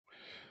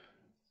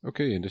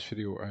Okay, in this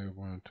video I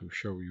want to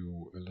show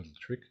you a little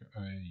trick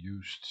I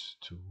used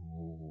to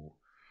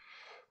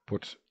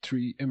put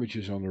 3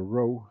 images on a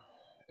row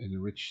in a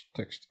rich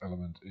text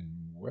element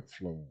in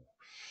webflow.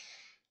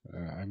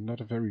 I'm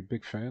not a very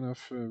big fan of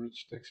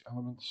rich text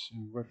elements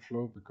in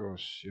webflow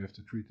because you have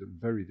to treat them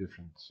very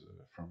different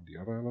from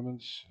the other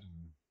elements.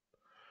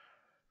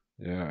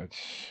 And yeah,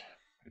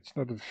 it's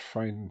not a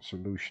fine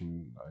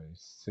solution. I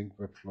think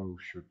webflow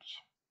should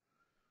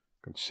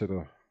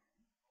consider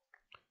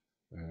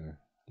uh,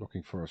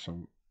 looking for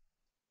some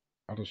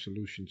other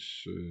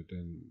solutions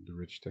than the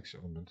rich text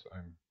element.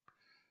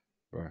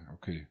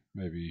 Okay,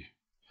 maybe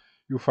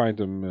you find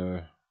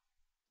them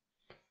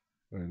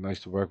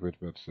nice to work with,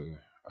 but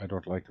I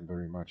don't like them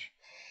very much.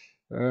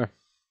 Uh,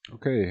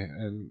 okay,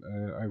 and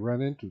I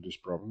ran into this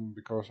problem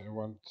because I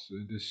want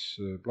in this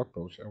blog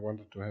post I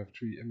wanted to have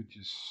 3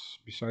 images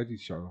beside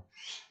each other,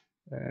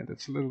 and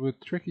it's a little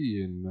bit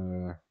tricky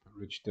in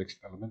rich text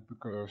element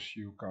because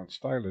you can't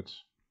style it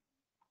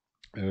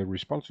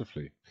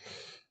responsively.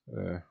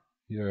 Uh,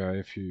 Here,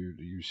 if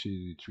you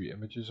see the 3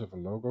 images of the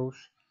logos,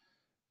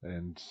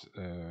 and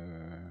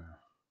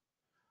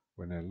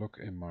when I look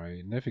in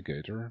my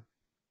navigator,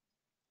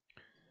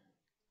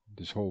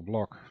 this whole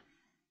block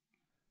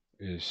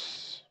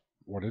is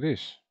what it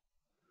is.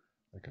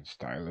 I can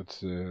style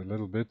it a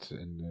little bit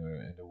in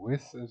the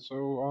width and so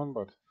on,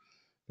 but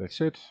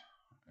that's it.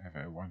 If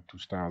I want to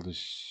style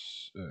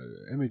this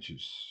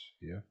images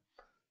here,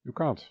 you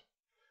can't.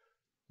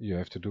 You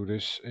have to do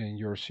this in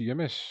your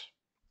CMS,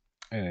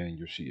 and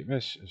your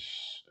CMS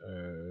is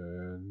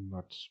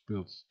not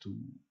built to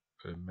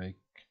make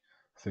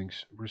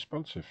things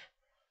responsive.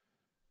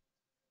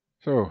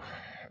 So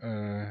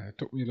it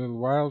took me a little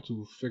while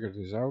to figure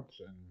this out,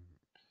 and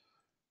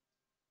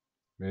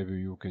maybe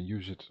you can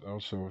use it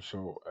also.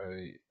 So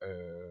I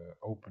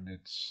open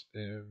it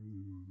in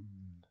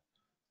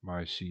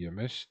my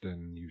CMS.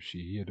 Then you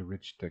see here the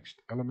rich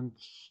text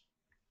elements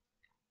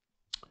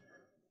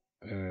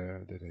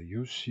that I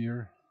use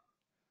here.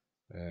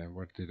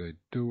 What did I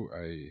do?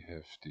 I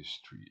have these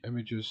 3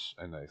 images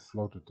and I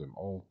floated them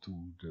all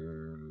to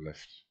the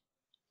left.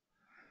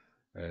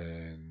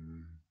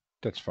 And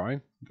that's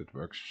fine. That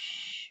works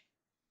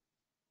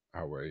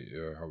how I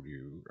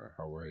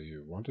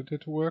wanted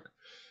it to work.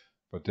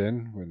 But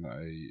then when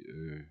I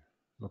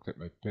looked at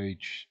my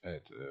page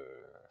at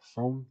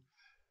phone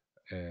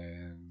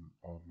and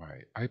on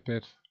my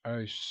iPad,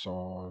 I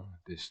saw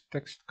this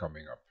text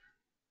coming up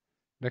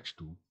next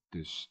to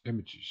these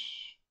images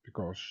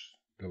because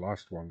the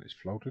last one is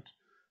floated,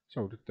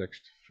 so the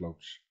text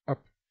floats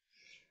up.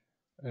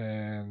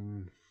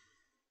 And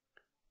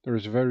there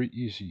is a very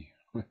easy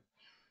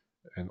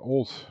and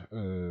old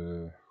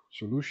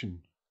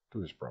solution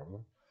to this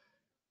problem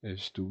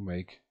is to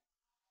make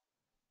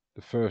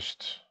the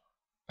first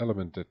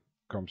element that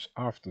comes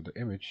after the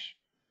image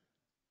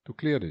to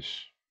clear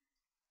this.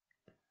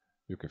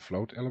 You can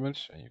float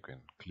elements and you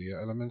can clear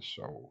elements,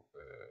 so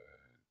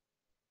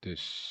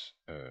this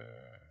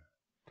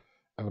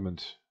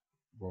element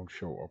won't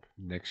show up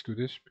next to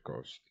this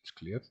because it's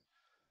cleared,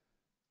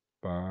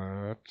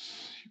 but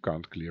you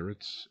can't clear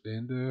it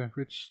in the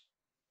rich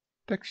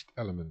text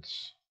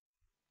elements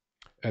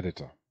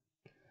editor.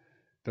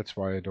 That's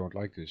why I don't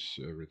like this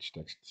rich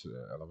text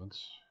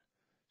elements.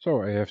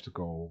 So I have to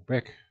go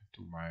back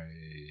to my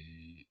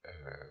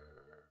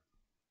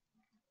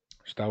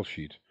style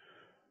sheet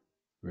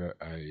where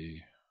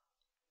I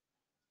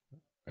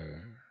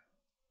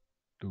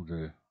do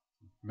the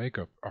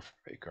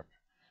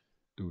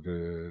do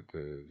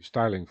the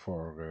styling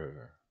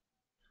for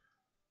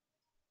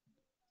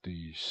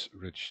these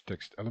rich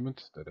text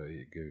element that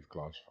I gave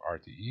class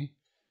RTE.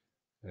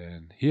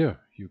 And here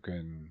you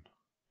can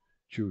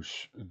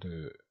choose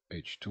the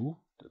H2,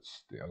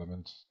 that's the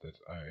element that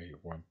I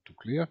want to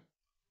clear.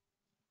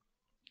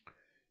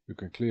 You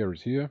can clear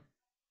it here.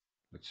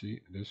 Let's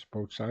see, this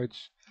both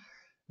sides,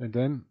 and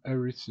then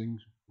everything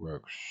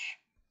works.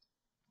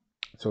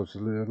 So it's a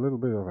little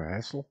bit of a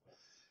hassle,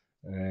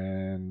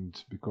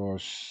 and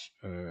because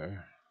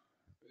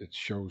it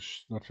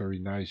shows not very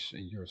nice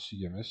in your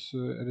CMS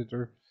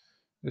editor,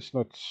 it's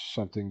not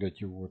something that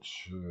you would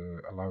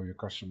allow your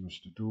customers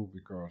to do,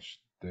 because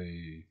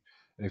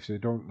if they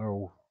don't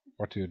know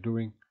what they're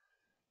doing,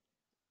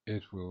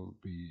 it will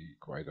be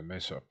quite a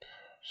mess up.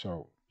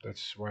 So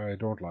that's why I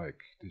don't like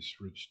these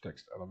rich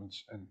text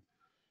elements. And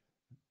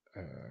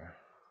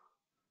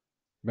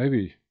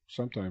maybe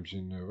sometimes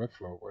in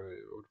webflow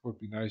it would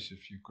be nice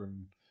if you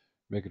can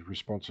make it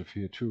responsive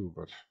here too,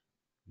 but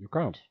you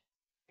can't.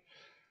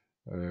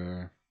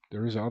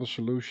 There is another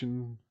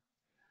solution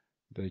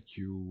that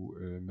you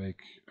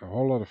make a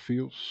whole lot of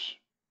fields.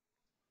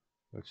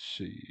 Let's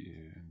see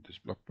in this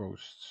blog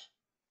post.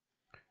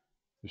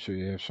 So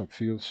you have some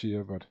fields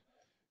here, but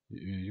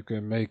you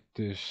can make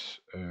this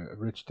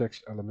rich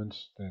text element,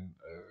 then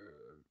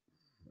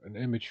an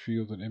image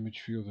field, an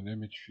image field, an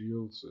image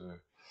field.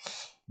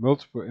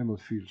 Multiple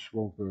image fields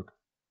won't work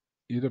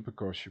either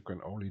because you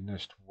can only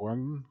nest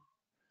one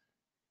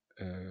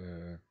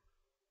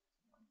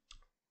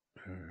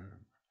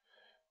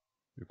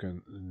You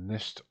can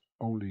nest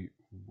only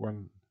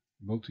one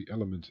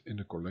multi-element in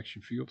the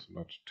collection field,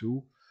 not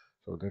two.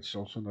 So that's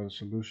also not a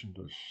solution.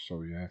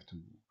 So you have to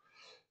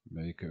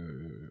make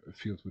a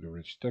field with a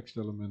rich text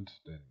element,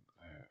 then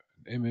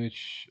an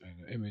image, and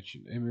an image,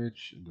 an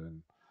image, and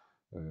then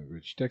a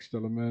rich text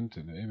element,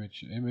 and an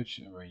image, an image.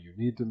 And when you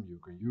need them, you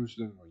can use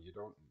them. When you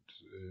don't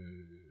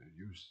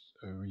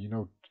when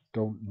you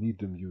don't need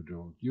them, you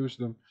don't use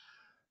them.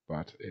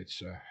 But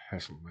it's a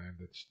hassle, man.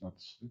 It's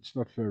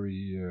not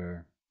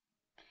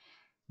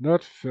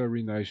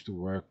very nice to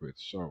work with.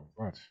 So,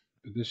 but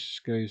in this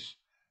case,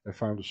 I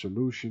found a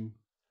solution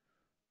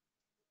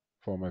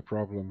for my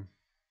problem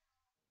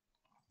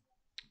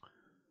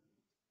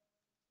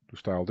to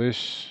style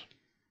this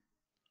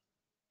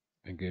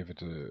and gave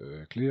it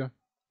a clear.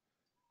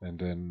 And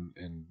then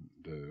in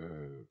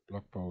the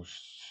blog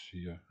posts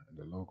here and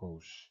the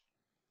logos,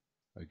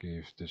 I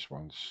gave this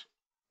one's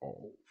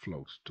all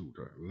float to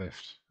the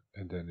left,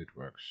 and then it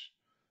works.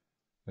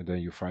 And then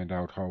you find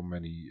out how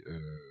many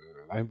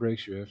line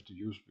breaks you have to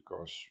use,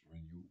 because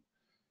when you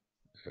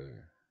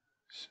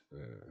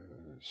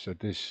set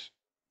this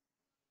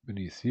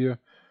beneath here,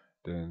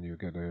 then you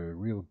get a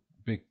real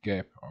big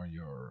gap on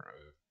your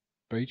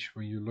page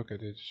when you look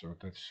at it. So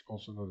that's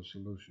also not a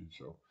solution.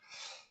 So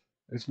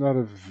it's not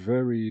a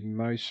very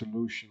nice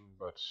solution,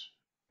 but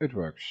it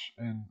works.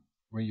 And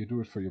when you do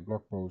it for your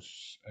blog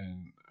posts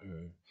and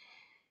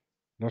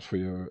not for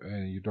your,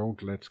 and you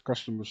don't let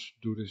customers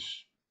do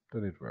this,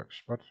 then it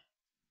works. But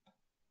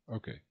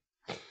okay,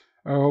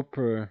 I hope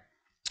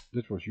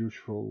that was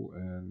useful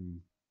and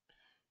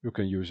you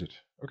can use it.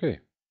 Okay,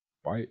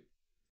 bye.